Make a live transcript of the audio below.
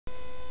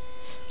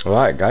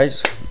Alright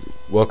guys,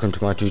 welcome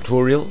to my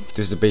tutorial.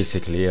 This is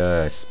basically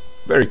a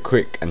very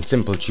quick and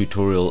simple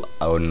tutorial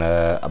on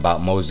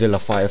about Mozilla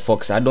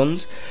Firefox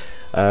add-ons.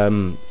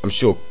 I'm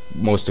sure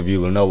most of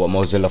you will know what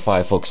Mozilla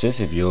Firefox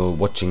is if you're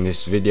watching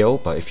this video,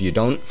 but if you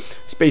don't,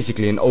 it's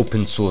basically an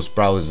open source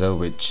browser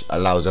which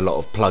allows a lot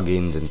of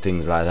plugins and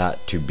things like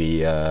that to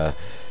be to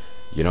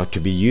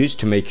be used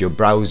to make your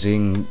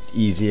browsing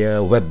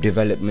easier, web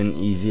development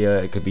easier.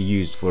 It could be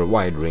used for a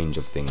wide range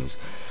of things.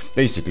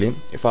 Basically,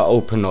 if I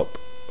open up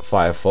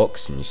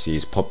Firefox and you see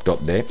it's popped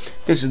up there,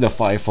 this is the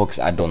Firefox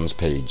add-ons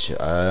page.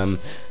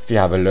 If you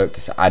have a look,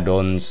 it's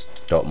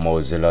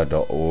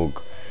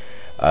addons.mozilla.org.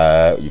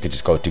 You could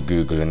just go to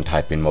Google and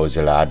type in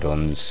Mozilla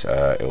add-ons.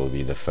 It will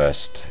be the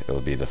first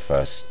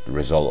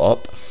result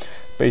up.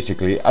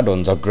 Basically,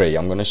 add-ons are great.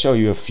 I'm going to show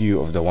you a few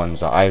of the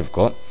ones that I've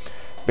got.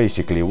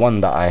 Basically,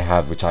 one that I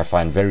have which I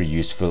find very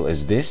useful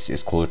is this.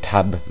 It's called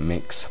Tab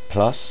Mix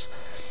Plus.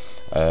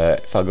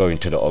 If I go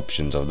into the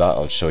options of that,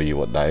 I'll show you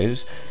what that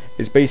is.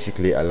 It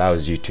basically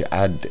allows you to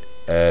add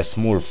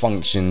small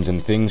functions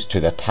and things to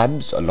the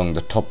tabs along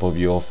the top of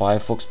your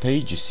Firefox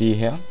page. You see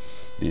here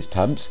these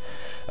tabs.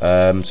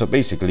 So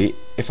basically,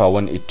 if I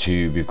wanted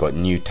to, we've got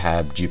new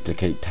tab,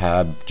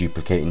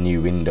 duplicate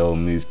new window,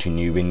 move to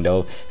new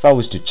window. If I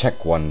was to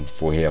check one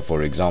for here,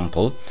 for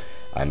example,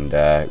 and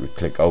we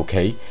click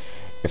OK,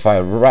 if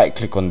I right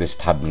click on this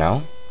tab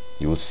now,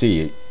 you will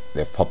see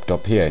they've popped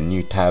up here: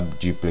 new tab,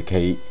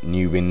 duplicate,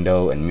 new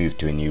window, and move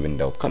to a new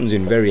window. Comes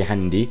in very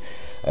handy,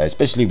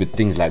 especially with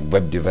things like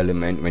web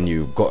development, when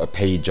you've got a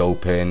page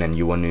open and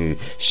you want to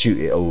shoot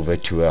it over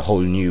to a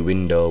whole new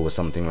window or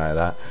something like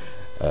that.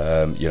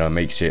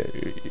 Makes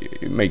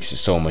it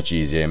so much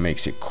easier,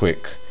 makes it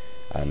quick,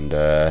 and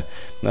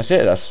that's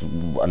it. That's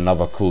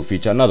another cool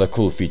feature. Another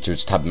cool feature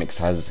which TabMix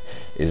has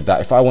is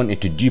that if I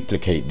wanted to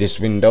duplicate this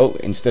window,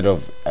 instead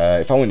of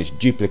if I wanted to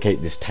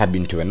duplicate this tab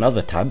into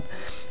another tab,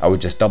 I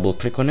would just double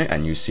click on it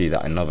and you see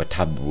that another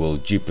tab will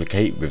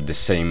duplicate with the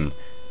same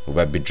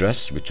web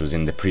address which was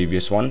in the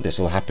previous one. This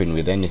will happen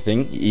with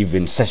anything,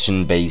 even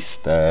session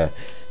based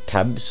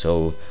tabs.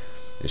 So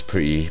it's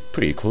pretty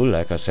cool.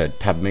 Like I said,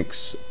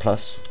 TabMix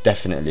Plus,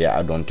 definitely an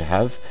add-on to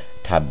have.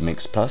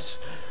 TabMix Plus,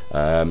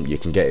 you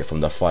can get it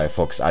from the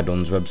Firefox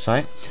add-ons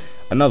website.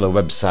 Another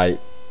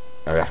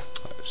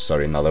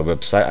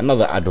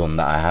add-on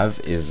that I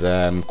have is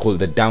called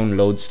the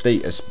download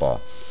status bar.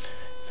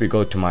 If we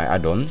go to my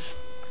add-ons,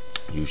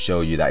 you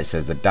show you that it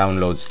says the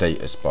download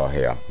status bar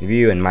here.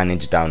 View and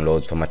manage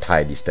downloads from a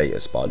tidy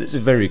status bar. This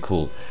is very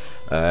cool.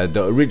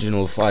 The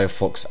original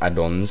Firefox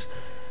add-ons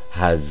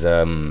has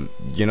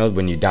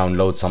when you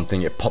download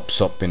something, it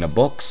pops up in a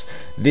box.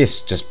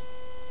 This just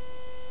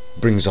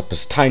brings up a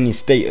tiny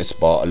status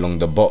bar along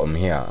the bottom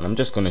here, and I'm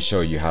just going to show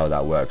you how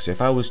that works. So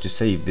if I was to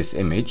save this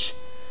image,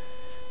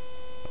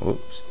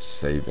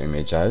 save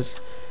image as,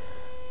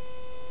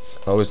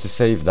 if I was to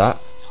save that,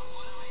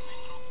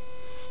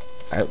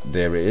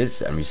 there it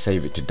is, and we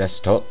save it to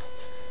desktop,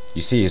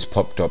 you see it's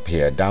popped up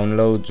here,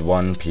 downloads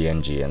 1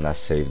 PNG, and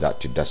that's saved that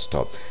to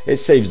desktop. It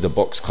saves the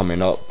box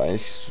coming up, but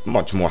it's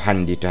much more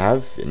handy to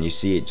have, and you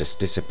see it just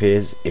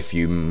disappears. If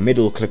you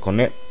middle click on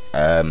it,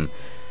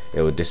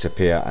 it will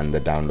disappear and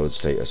the download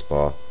status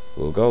bar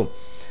will go.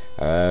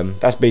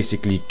 That's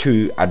basically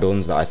two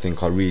add-ons that I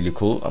think are really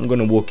cool. I'm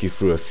going to walk you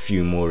through a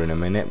few more in a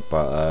minute,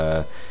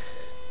 but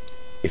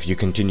if you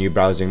continue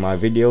browsing my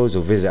videos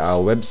or visit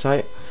our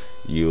website,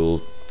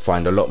 you'll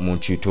find a lot more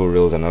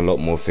tutorials and a lot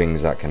more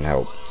things that can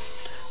help.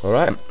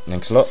 Alright,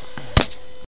 thanks a lot.